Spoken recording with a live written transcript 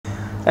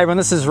Hey everyone,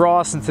 this is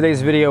Ross. In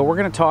today's video, we're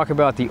going to talk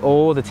about the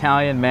old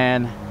Italian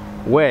man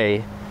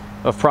way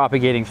of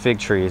propagating fig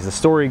trees. The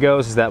story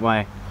goes is that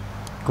my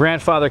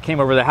grandfather came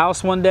over the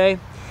house one day.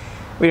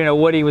 We didn't know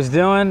what he was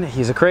doing.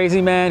 He's a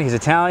crazy man, he's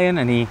Italian,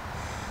 and he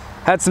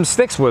had some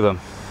sticks with him,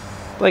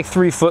 like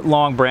 3-foot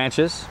long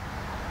branches.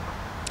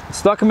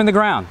 Stuck them in the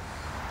ground.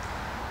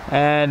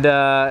 And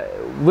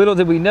little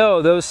did we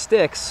know, those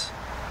sticks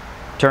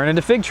turned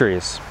into fig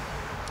trees.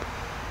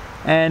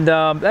 And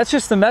that's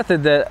just the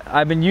method that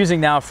I've been using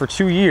now for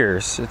 2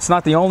 years. It's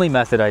not the only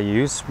method I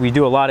use. We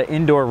do a lot of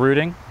indoor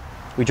rooting.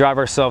 We drive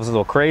ourselves a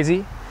little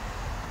crazy.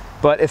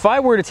 But if I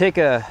were to take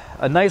a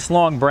nice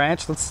long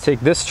branch, let's take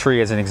this tree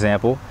as an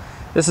example.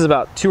 This is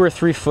about 2 or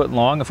 3 foot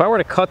long. If I were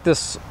to cut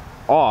this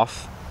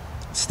off,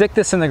 stick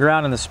this in the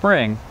ground in the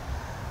spring,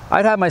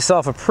 I'd have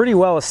myself a pretty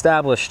well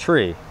established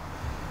tree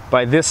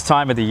by this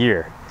time of the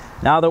year.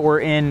 Now that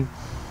we're in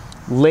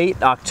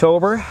late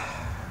October,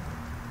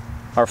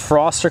 our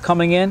frosts are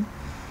coming in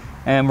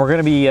and we're going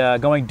to be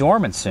going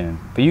dormant soon.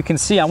 But you can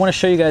see, I want to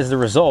show you guys the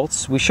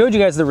results. We showed you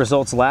guys the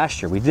results last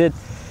year. We did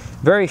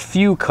very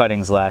few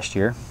cuttings last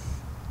year.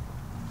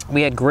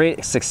 We had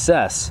great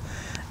success.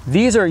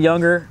 These are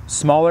younger,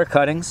 smaller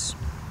cuttings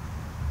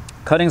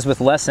with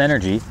less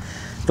energy.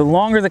 The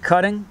longer the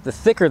cutting, the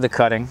thicker the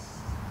cutting,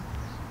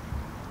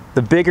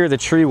 the bigger the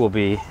tree will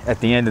be at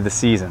the end of the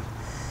season.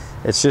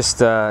 It's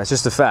just a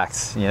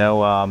fact. You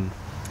know,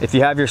 if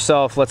you have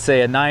yourself, let's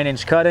say, a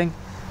 9-inch cutting,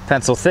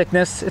 pencil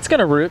thickness, it's going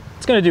to root,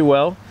 it's going to do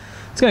well,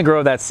 it's going to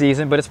grow that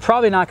season, but it's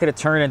probably not going to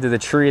turn into the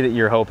tree that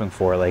you're hoping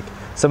for, like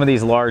some of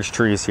these large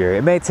trees here.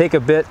 It may take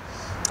a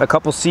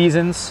couple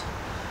seasons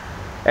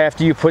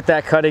after you put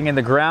that cutting in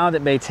the ground.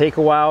 It may take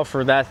a while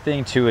for that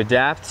thing to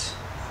adapt,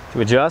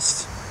 to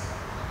adjust.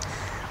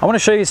 I want to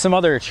show you some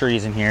other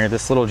trees in here.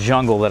 This little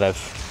jungle that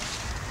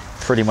I've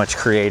pretty much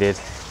created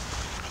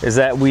is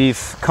that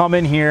we've come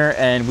in here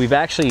and we've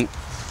actually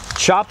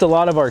chopped a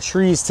lot of our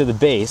trees to the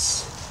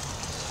base.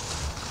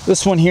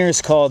 This one here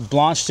is called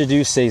Blanche de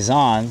Dieu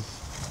Cezanne,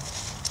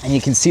 and you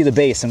can see the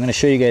base. I'm going to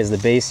show you guys the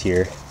base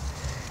here,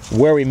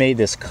 where we made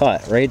this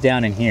cut, right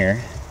down in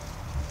here.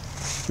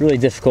 Really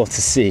difficult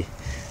to see.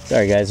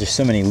 Sorry guys, there's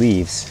so many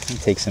leaves. Let me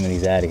take some of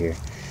these out of here.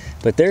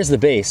 But there's the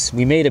base.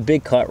 We made a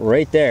big cut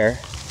right there,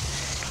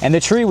 and the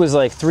tree was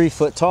like 3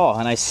 foot tall,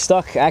 and I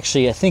stuck,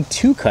 actually, I think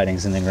 2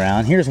 cuttings in the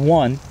ground. Here's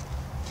one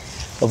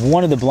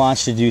of the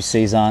Blanche de Dieu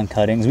Cezanne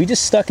cuttings. We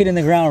just stuck it in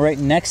the ground right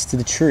next to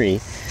the tree.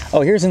 Oh,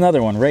 here's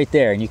another one right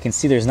there, and you can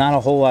see there's not a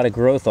whole lot of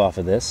growth off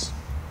of this,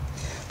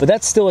 but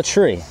that's still a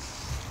tree.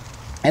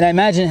 And I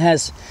imagine it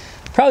has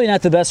probably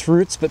not the best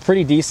roots, but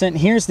pretty decent.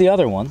 Here's the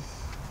other one.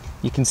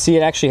 You can see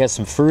it actually has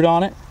some fruit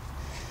on it.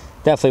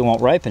 Definitely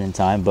won't ripen in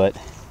time, but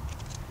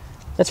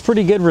that's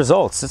pretty good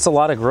results. It's a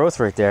lot of growth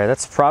right there.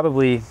 That's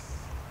probably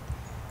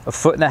 1.5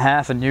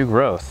 foot of new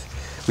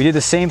growth. We did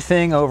the same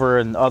thing over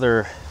in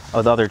other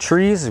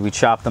trees. We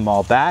chopped them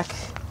all back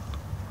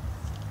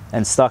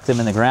and stuck them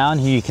in the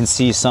ground. Here you can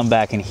see some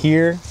back in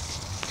here.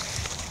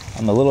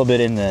 I'm a little bit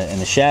in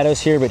the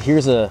shadows here, but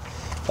here's a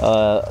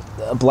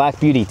Black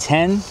Beauty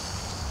 10.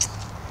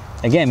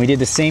 Again, we did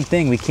the same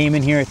thing. We came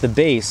in here at the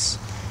base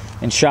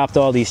and chopped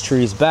all these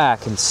trees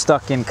back and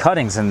stuck in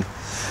cuttings, and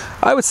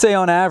I would say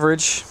on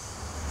average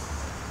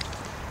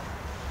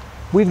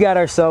we've got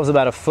ourselves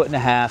about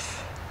 1.5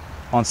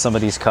 feet on some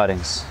of these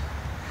cuttings.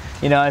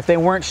 You know, if they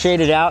weren't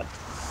shaded out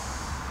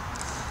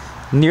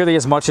nearly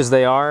as much as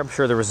they are, I'm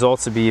sure the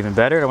results would be even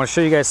better. I want to show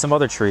you guys some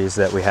other trees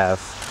that we have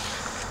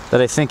that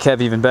I think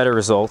have even better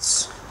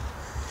results.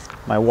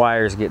 My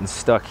wire's getting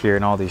stuck here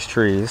in all these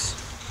trees.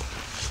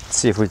 Let's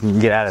see if we can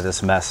get out of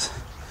this mess.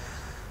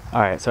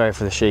 All right, sorry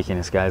for the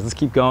shakiness, guys. Let's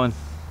keep going.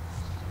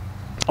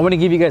 I want to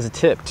give you guys a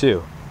tip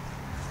too.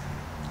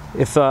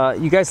 If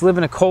you guys live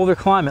in a colder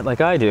climate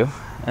like I do,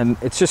 and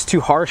it's just too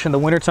harsh in the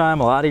wintertime,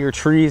 a lot of your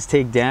trees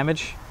take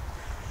damage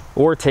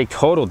or take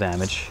total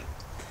damage.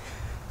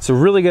 It's a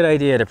really good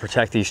idea to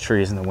protect these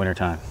trees in the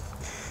wintertime.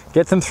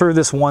 Get them through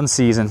this one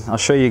season. I'll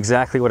show you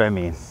exactly what I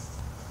mean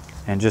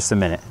in just a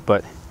minute.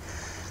 But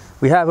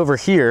we have over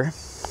here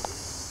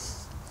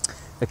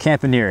a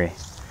Campanile.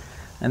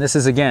 And this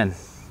is, again,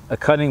 a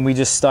cutting we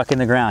just stuck in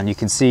the ground. You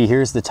can see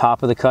here's the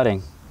top of the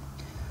cutting.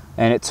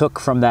 And it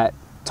took from that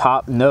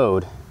top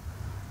node.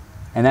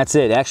 And that's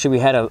it. Actually, we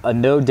had a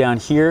node down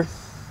here.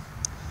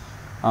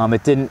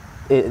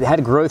 It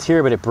had growth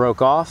here, but it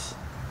broke off.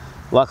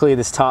 Luckily,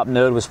 this top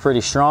node was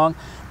pretty strong.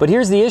 But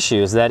here's the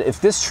issue, is that if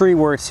this tree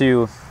were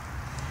to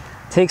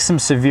take some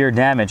severe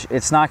damage,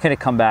 it's not going to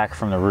come back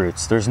from the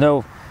roots. There's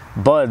no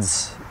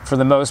buds for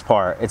the most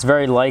part. It's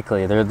very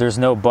likely there's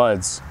no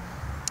buds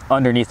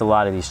underneath a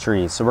lot of these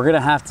trees. So we're going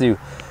to have to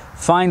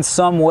find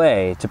some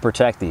way to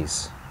protect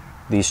these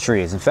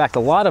trees. In fact,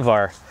 a lot of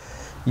our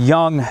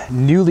young,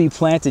 newly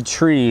planted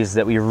trees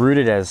that we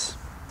rooted as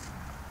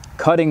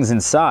cuttings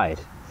inside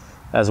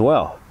as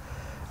well.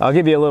 I'll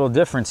give you a little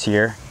difference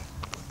here.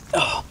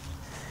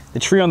 The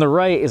tree on the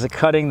right is a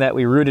cutting that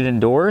we rooted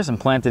indoors and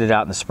planted it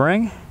out in the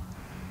spring.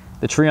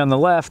 The tree on the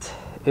left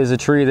is a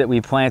tree that we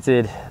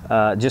planted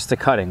just a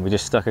cutting. We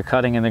just stuck a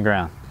cutting in the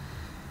ground.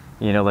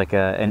 you know, like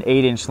an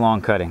 8-inch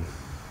long cutting.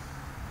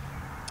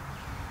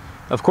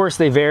 Of course,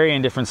 they vary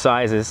in different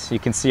sizes. You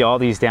can see all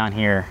these down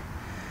here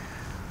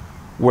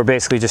were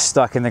basically just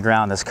stuck in the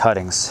ground as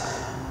cuttings.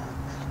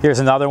 Here's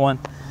another one,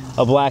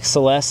 a Black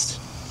Celeste.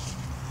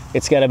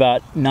 It's got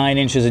about 9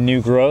 inches of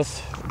new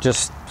growth,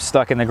 just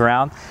stuck in the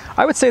ground.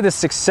 I would say the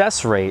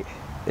success rate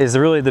is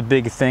really the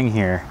big thing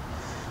here.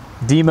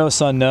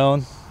 Demos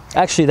Unknown.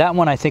 Actually, that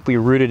one I think we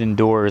rooted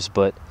indoors,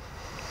 but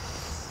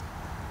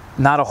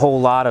not a whole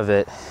lot of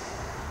it.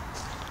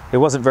 It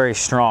wasn't very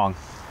strong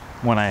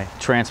when I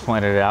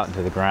transplanted it out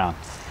into the ground.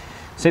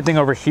 Same thing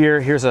over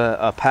here. Here's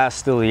a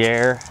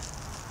Pastelier.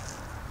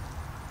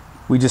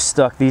 We just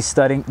stuck these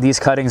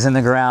cuttings in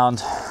the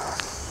ground.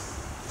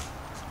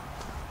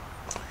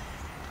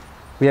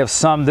 We have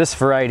some, this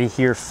variety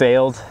here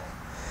failed.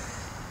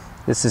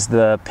 This is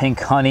the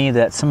Pink Honey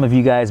that some of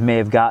you guys may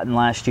have gotten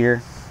last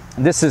year.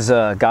 And this is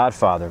a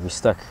Godfather. We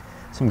stuck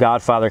some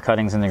Godfather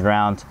cuttings in the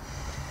ground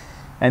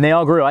and they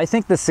all grew. I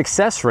think the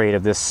success rate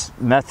of this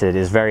method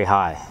is very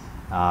high,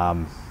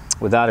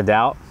 without a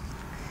doubt.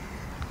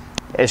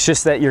 It's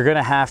just that you're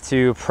gonna have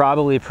to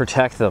probably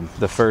protect them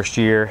the first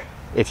year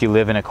if you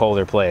live in a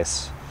colder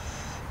place.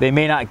 They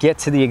may not get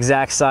to the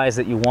exact size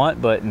that you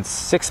want, but in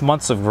 6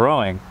 months of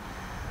growing,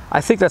 I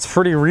think that's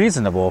pretty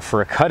reasonable for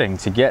a cutting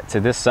to get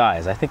to this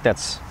size. I think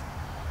that's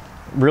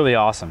really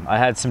awesome. I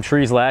had some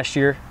trees last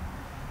year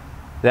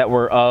that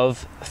were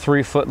of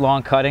 3-foot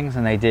long cuttings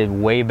and they did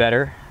way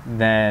better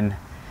than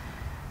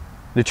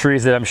the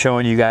trees that I'm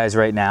showing you guys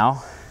right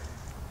now.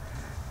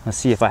 Let's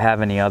see if I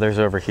have any others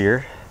over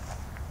here.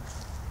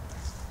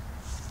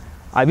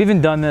 I've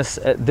even done this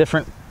at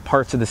different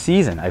parts of the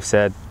season. I've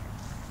said,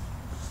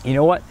 you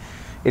know what?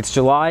 It's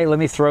July, let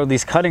me throw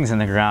these cuttings in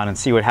the ground and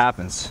see what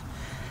happens.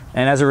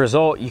 And as a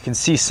result, you can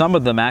see some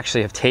of them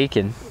actually have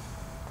taken.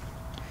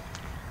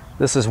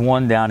 This is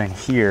one down in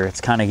here.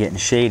 It's kind of getting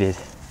shaded.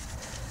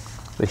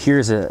 But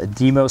here's a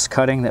Demos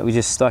cutting that we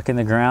just stuck in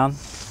the ground.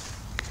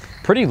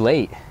 Pretty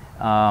late.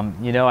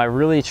 You know, I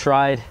really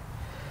tried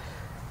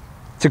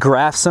to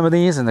graft some of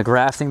these, and the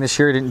grafting this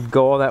year didn't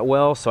go all that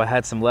well, so I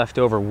had some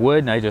leftover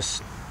wood and I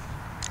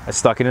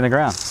stuck it in the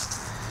ground.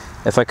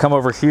 If I come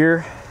over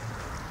here,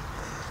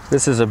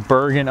 this is a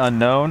Bergen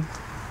Unknown.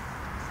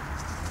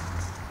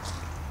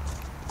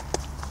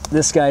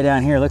 This guy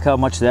down here, look how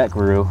much that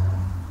grew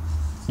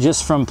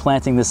just from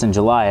planting this in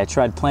July. I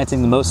tried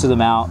planting most of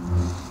them out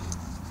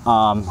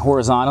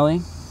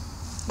horizontally,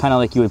 kind of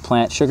like you would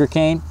plant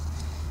sugarcane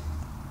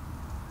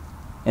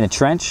in a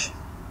trench,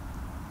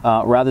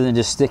 rather than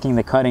just sticking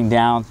the cutting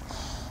down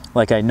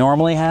like I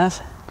normally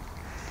have.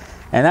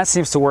 And that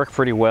seems to work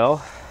pretty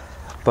well,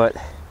 but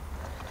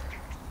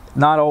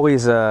not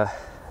always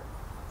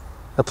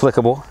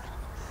applicable.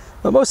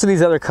 But most of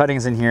these other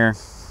cuttings in here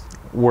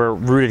were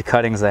rooted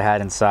cuttings I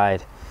had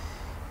inside.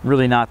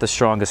 Really not the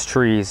strongest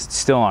trees,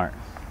 still aren't.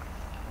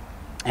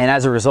 And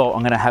as a result,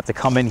 I'm gonna have to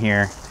come in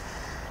here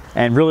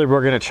and really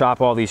we're gonna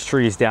chop all these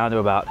trees down to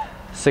about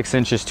 6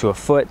 inches to a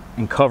foot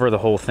and cover the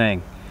whole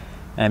thing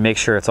and make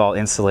sure it's all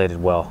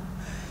insulated well.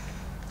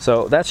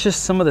 So that's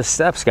just some of the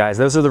steps, guys.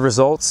 Those are the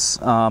results.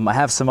 I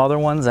have some other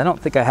ones. I don't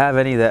think I have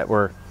any that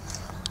were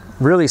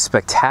really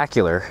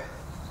spectacular,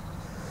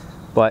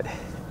 but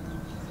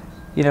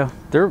you know,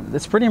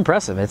 it's pretty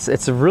impressive.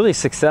 It's a really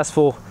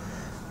successful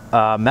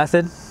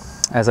method,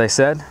 as I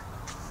said,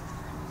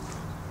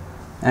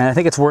 and I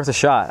think it's worth a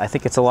shot. I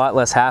think it's a lot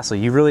less hassle.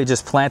 You really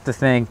just plant the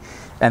thing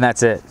and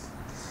that's it.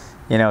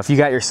 You know, if you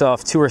got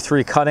yourself 2 or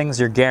 3 cuttings,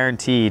 you're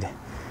guaranteed,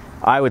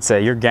 I would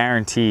say you're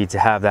guaranteed to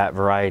have that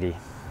variety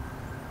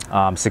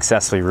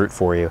successfully root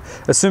for you,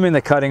 assuming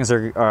the cuttings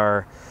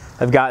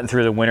have gotten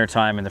through the winter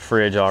time in the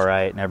fridge all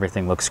right and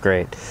everything looks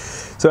great.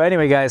 So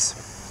anyway,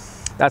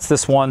 guys, that's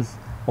this one.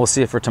 We'll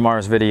see you for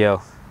tomorrow's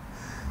video.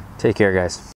 Take care, guys.